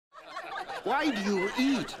Why do you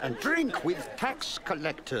eat and drink with tax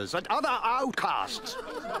collectors and other outcasts?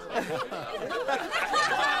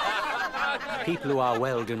 People who are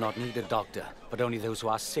well do not need a doctor, but only those who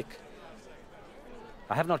are sick.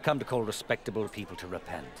 I have not come to call respectable people to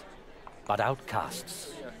repent, but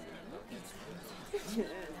outcasts.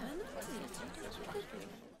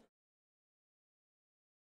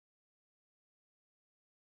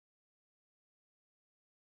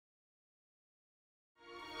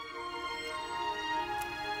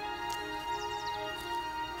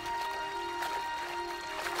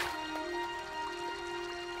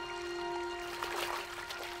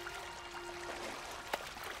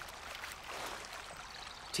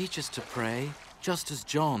 Teach us to pray, just as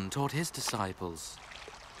John taught his disciples.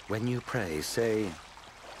 When you pray, say,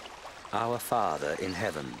 Our Father in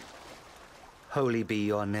heaven, holy be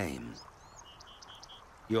your name.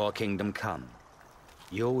 Your kingdom come.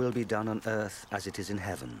 Your will be done on earth as it is in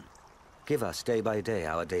heaven. Give us day by day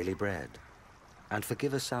our daily bread. And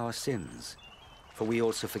forgive us our sins, for we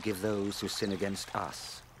also forgive those who sin against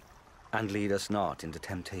us. And lead us not into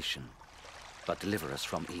temptation, but deliver us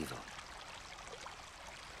from evil.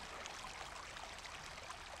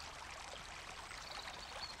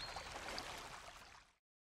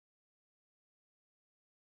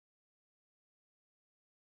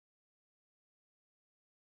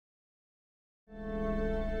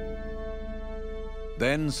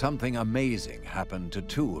 Then something amazing happened to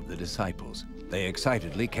two of the disciples. They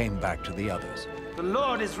excitedly came back to the others. The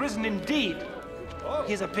Lord is risen indeed.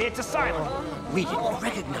 He has appeared to Simon. We didn't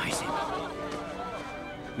recognize him.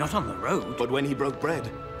 Not on the road. But when he broke bread,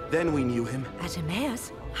 then we knew him. At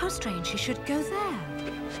Emmaus? How strange he should go there.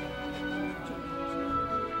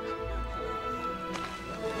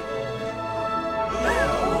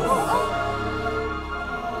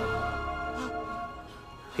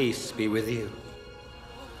 Peace be with you.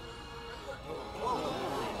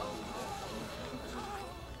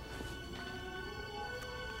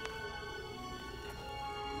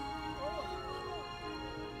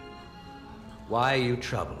 Why are you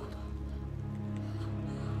troubled?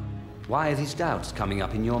 Why are these doubts coming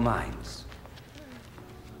up in your minds?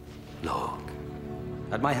 Look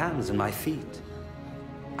at my hands and my feet,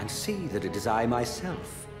 and see that it is I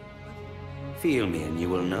myself. Feel me and you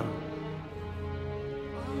will know.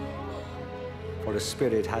 For a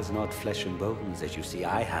spirit has not flesh and bones, as you see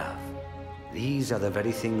I have. These are the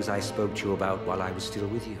very things I spoke to you about while I was still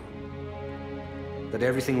with you. That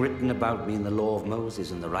everything written about me in the law of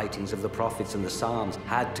Moses and the writings of the prophets and the Psalms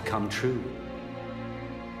had to come true.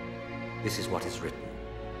 This is what is written.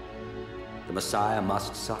 The Messiah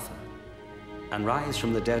must suffer and rise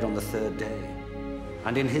from the dead on the third day.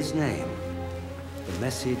 And in his name, the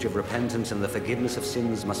message of repentance and the forgiveness of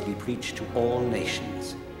sins must be preached to all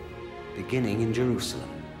nations, beginning in Jerusalem.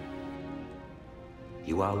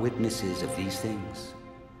 You are witnesses of these things.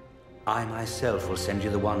 I myself will send you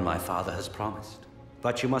the one my Father has promised.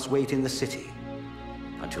 But you must wait in the city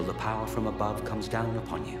until the power from above comes down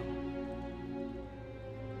upon you.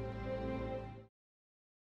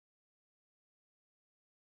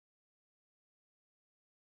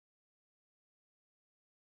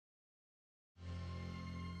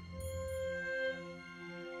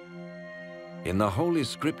 In the Holy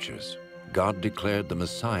Scriptures, God declared the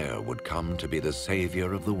Messiah would come to be the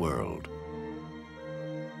Savior of the world.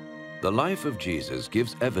 The life of Jesus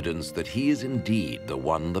gives evidence that he is indeed the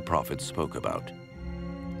one the prophets spoke about.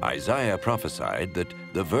 Isaiah prophesied that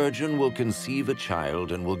the virgin will conceive a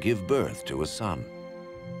child and will give birth to a son.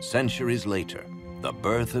 Centuries later, the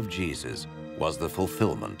birth of Jesus was the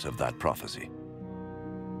fulfillment of that prophecy.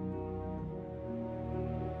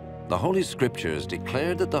 The Holy Scriptures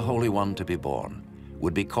declared that the Holy One to be born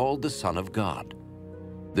would be called the Son of God.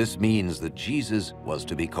 This means that Jesus was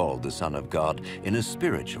to be called the Son of God in a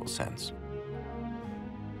spiritual sense.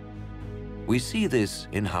 We see this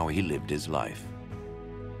in how he lived his life.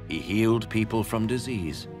 He healed people from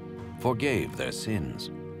disease, forgave their sins,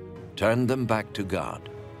 turned them back to God,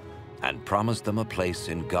 and promised them a place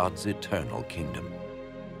in God's eternal kingdom.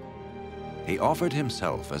 He offered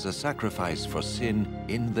himself as a sacrifice for sin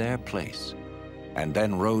in their place, and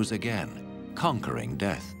then rose again, conquering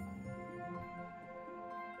death.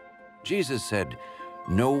 Jesus said,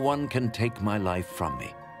 "No one can take my life from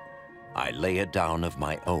me. I lay it down of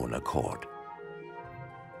my own accord."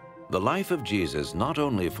 The life of Jesus not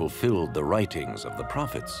only fulfilled the writings of the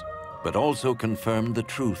prophets, but also confirmed the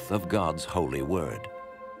truth of God's holy word.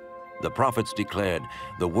 The prophets declared,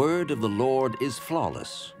 "The word of the Lord is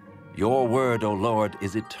flawless. Your word, O Lord,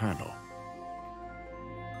 is eternal."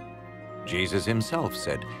 Jesus himself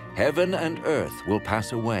said, "Heaven and earth will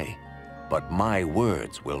pass away, but my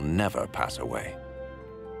words will never pass away.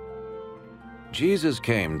 Jesus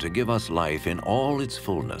came to give us life in all its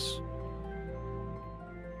fullness.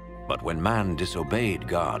 But when man disobeyed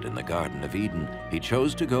God in the Garden of Eden, he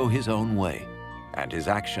chose to go his own way, and his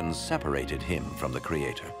actions separated him from the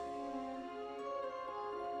Creator.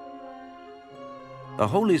 The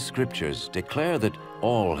Holy Scriptures declare that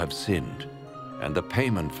all have sinned, and the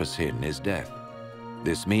payment for sin is death.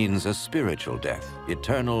 This means a spiritual death,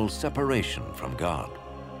 eternal separation from God.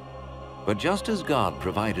 But just as God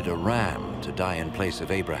provided a ram to die in place of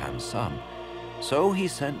Abraham's son, so he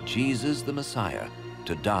sent Jesus the Messiah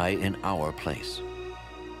to die in our place.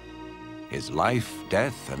 His life,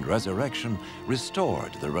 death, and resurrection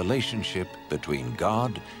restored the relationship between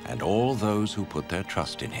God and all those who put their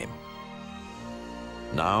trust in him.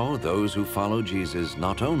 Now, those who follow Jesus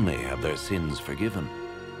not only have their sins forgiven,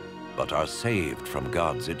 but are saved from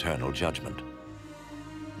God's eternal judgment.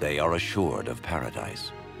 They are assured of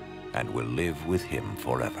paradise and will live with him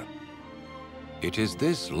forever. It is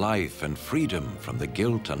this life and freedom from the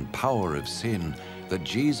guilt and power of sin that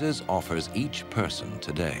Jesus offers each person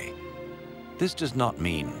today. This does not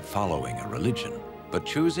mean following a religion, but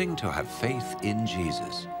choosing to have faith in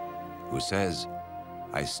Jesus, who says,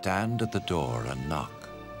 "I stand at the door and knock.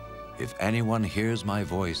 If anyone hears my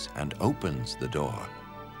voice and opens the door,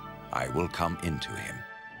 I will come into him."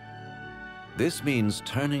 This means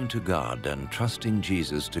turning to God and trusting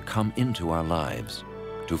Jesus to come into our lives,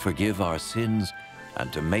 to forgive our sins,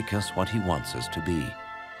 and to make us what he wants us to be.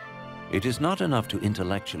 It is not enough to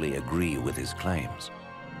intellectually agree with his claims,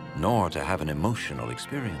 nor to have an emotional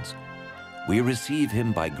experience. We receive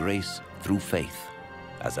him by grace through faith,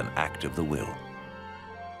 as an act of the will.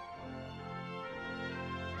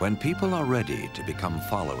 When people are ready to become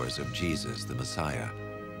followers of Jesus the Messiah,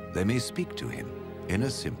 they may speak to him in a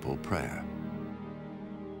simple prayer.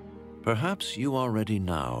 Perhaps you are ready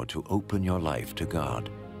now to open your life to God.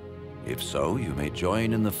 If so, you may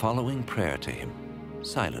join in the following prayer to him,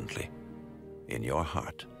 silently, in your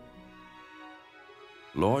heart.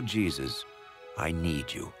 Lord Jesus, I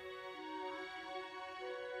need you.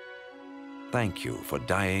 Thank you for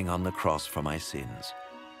dying on the cross for my sins.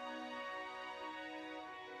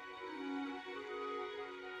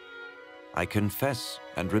 I confess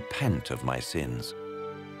and repent of my sins.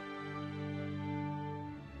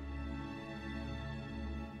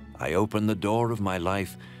 I open the door of my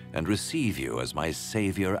life and receive you as my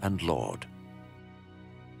Savior and Lord.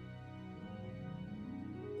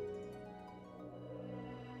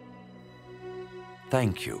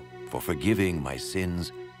 Thank you for forgiving my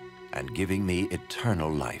sins and giving me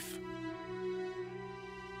eternal life.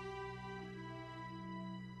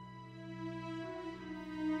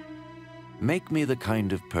 Make me the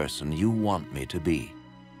kind of person you want me to be.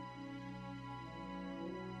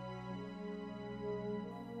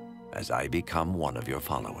 As I become one of your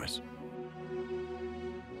followers.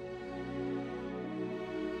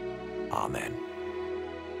 Amen.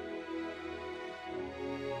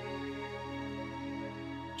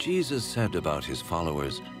 Jesus said about his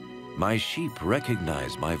followers, "My sheep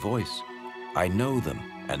recognize my voice. I know them,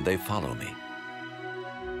 and they follow me."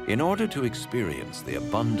 In order to experience the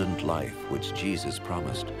abundant life which Jesus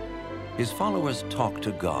promised, his followers talk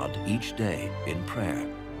to God each day in prayer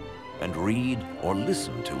and read or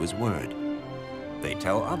listen to his word. They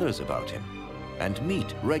tell others about him and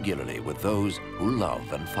meet regularly with those who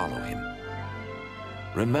love and follow him.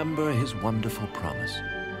 Remember his wonderful promise.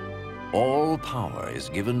 All power is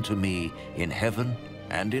given to me in heaven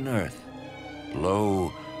and in earth.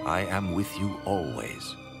 Lo, I am with you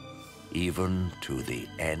always, even to the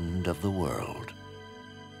end of the world.